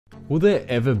Will there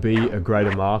ever be a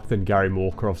greater mark than Gary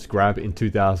Moorcroft's grab in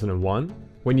 2001?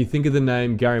 When you think of the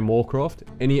name Gary Moorcroft,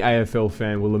 any AFL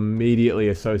fan will immediately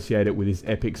associate it with his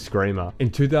epic screamer.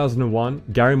 In 2001,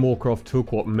 Gary Moorcroft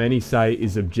took what many say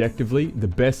is objectively the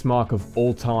best mark of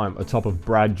all time atop of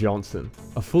Brad Johnson.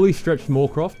 A fully stretched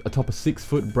Moorcroft atop a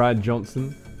 6-foot Brad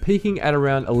Johnson, peaking at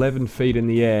around 11 feet in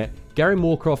the air, Gary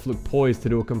Moorcroft looked poised to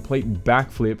do a complete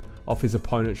backflip off his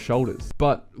opponent's shoulders.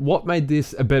 But what made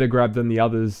this a better grab than the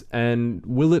others, and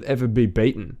will it ever be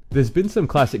beaten? There's been some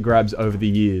classic grabs over the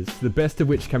years, the best of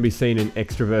which can be seen in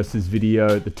Extraverse's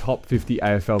video, the top 50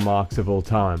 AFL marks of all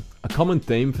time. A common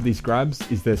theme for these grabs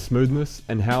is their smoothness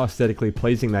and how aesthetically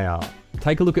pleasing they are.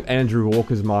 Take a look at Andrew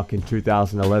Walker's mark in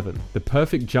 2011. The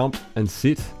perfect jump and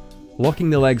sit, locking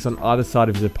the legs on either side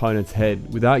of his opponent's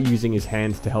head without using his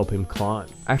hands to help him climb.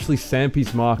 Ashley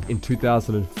Sampy's mark in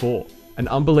 2004. An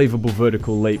unbelievable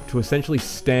vertical leap to essentially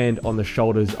stand on the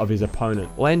shoulders of his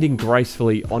opponent, landing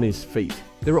gracefully on his feet.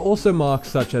 There are also marks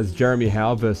such as Jeremy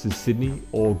Howe versus Sydney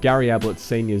or Gary Ablett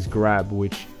Sr.'s grab,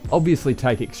 which obviously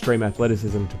take extreme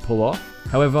athleticism to pull off.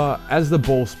 However, as the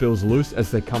ball spills loose as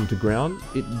they come to ground,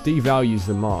 it devalues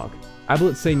the mark.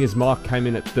 Ablett Sr.'s mark came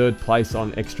in at 3rd place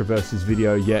on Extraverse's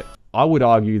video, yet I would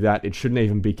argue that it shouldn't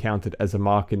even be counted as a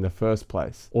mark in the first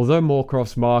place. Although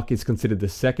Moorcroft's mark is considered the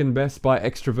 2nd best by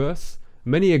Extraverse,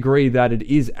 many agree that it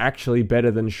is actually better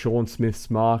than Sean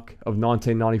Smith's mark of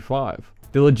 1995.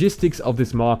 The logistics of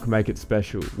this mark make it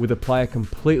special, with a player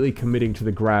completely committing to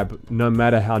the grab no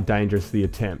matter how dangerous the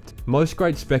attempt. Most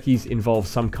great speckies involve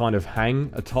some kind of hang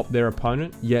atop their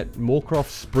opponent, yet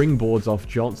Moorcroft springboards off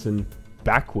Johnson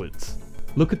backwards.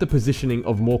 Look at the positioning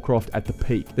of Moorcroft at the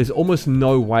peak. There's almost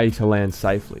no way to land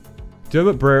safely.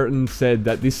 Dermot Brereton said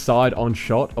that this side-on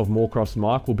shot of Moorcroft's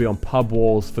mark will be on pub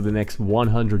walls for the next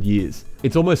 100 years.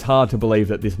 It's almost hard to believe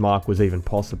that this mark was even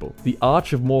possible. The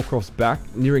arch of Moorcroft's back,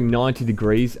 nearing 90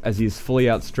 degrees as he is fully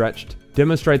outstretched,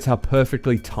 demonstrates how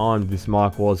perfectly timed this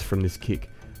mark was from this kick,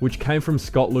 which came from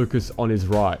Scott Lucas on his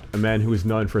right, a man who is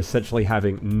known for essentially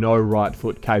having no right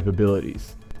foot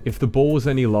capabilities. If the ball was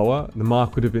any lower, the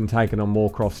mark would have been taken on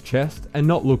Moorcroft's chest and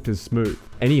not looked as smooth.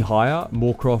 Any higher,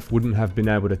 Moorcroft wouldn't have been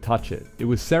able to touch it. It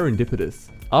was serendipitous.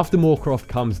 After Moorcroft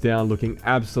comes down looking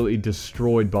absolutely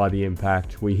destroyed by the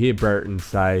impact, we hear Brereton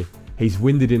say he's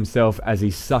winded himself as he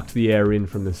sucked the air in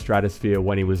from the stratosphere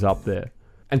when he was up there.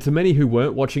 And to many who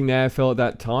weren't watching the AFL at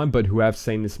that time but who have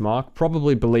seen this mark,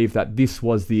 probably believe that this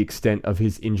was the extent of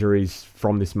his injuries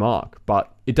from this mark,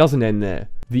 but it doesn't end there.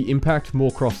 The impact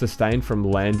Moorcroft sustained from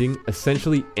landing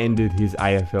essentially ended his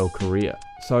AFL career.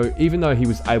 So even though he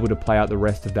was able to play out the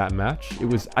rest of that match, it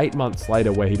was 8 months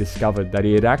later where he discovered that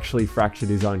he had actually fractured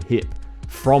his own hip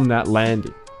from that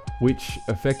landing, which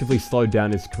effectively slowed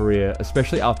down his career,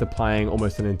 especially after playing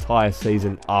almost an entire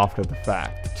season after the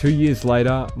fact. 2 years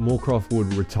later, Moorcroft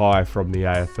would retire from the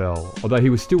AFL, although he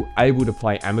was still able to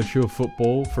play amateur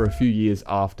football for a few years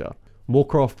after.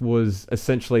 Moorcroft was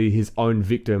essentially his own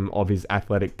victim of his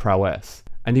athletic prowess,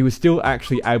 and he was still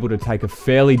actually able to take a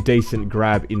fairly decent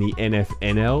grab in the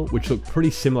NFNL, which looked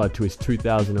pretty similar to his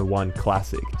 2001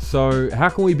 classic. So how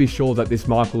can we be sure that this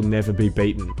mark will never be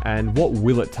beaten, and what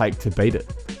will it take to beat it?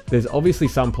 There's obviously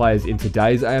some players in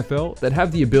today's AFL that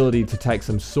have the ability to take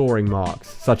some soaring marks,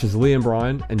 such as Liam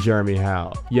Ryan and Jeremy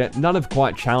Howe, yet none have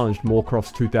quite challenged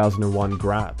Moorcroft's 2001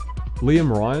 grab.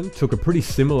 Liam Ryan took a pretty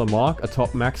similar mark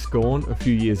atop Max Gawn a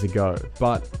few years ago,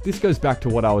 but this goes back to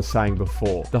what I was saying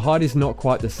before. The height is not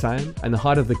quite the same, and the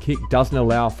height of the kick doesn't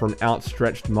allow for an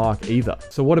outstretched mark either.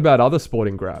 So what about other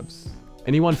sporting grabs?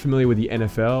 Anyone familiar with the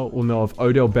NFL will know of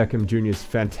Odell Beckham Jr.'s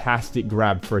fantastic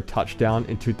grab for a touchdown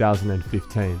in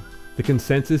 2015. The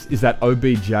consensus is that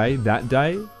OBJ that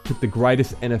day took the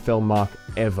greatest NFL mark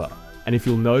ever, and if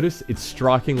you'll notice, it's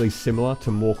strikingly similar to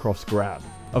Moorcroft's grab.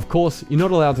 Of course, you're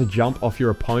not allowed to jump off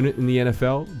your opponent in the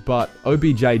NFL, but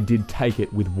OBJ did take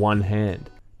it with one hand.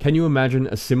 Can you imagine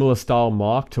a similar style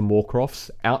mark to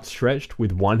Moorcroft's, outstretched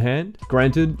with one hand?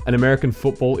 Granted, an American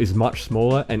football is much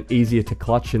smaller and easier to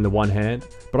clutch in the one hand,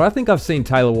 but I think I've seen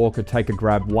Taylor Walker take a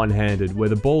grab one-handed where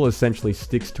the ball essentially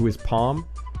sticks to his palm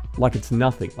like it's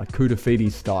nothing, like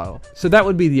Kudafiti style. So that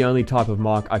would be the only type of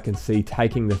mark I can see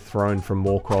taking the throne from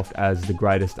Moorcroft as the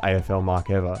greatest AFL mark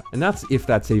ever, and that's if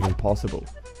that's even possible.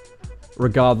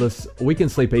 Regardless, we can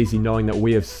sleep easy knowing that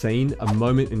we have seen a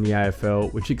moment in the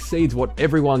AFL which exceeds what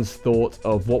everyone's thought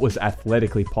of what was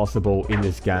athletically possible in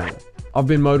this game. I've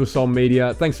been Modalsoul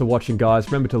Media, thanks for watching guys,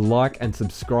 remember to like and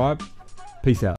subscribe, peace out.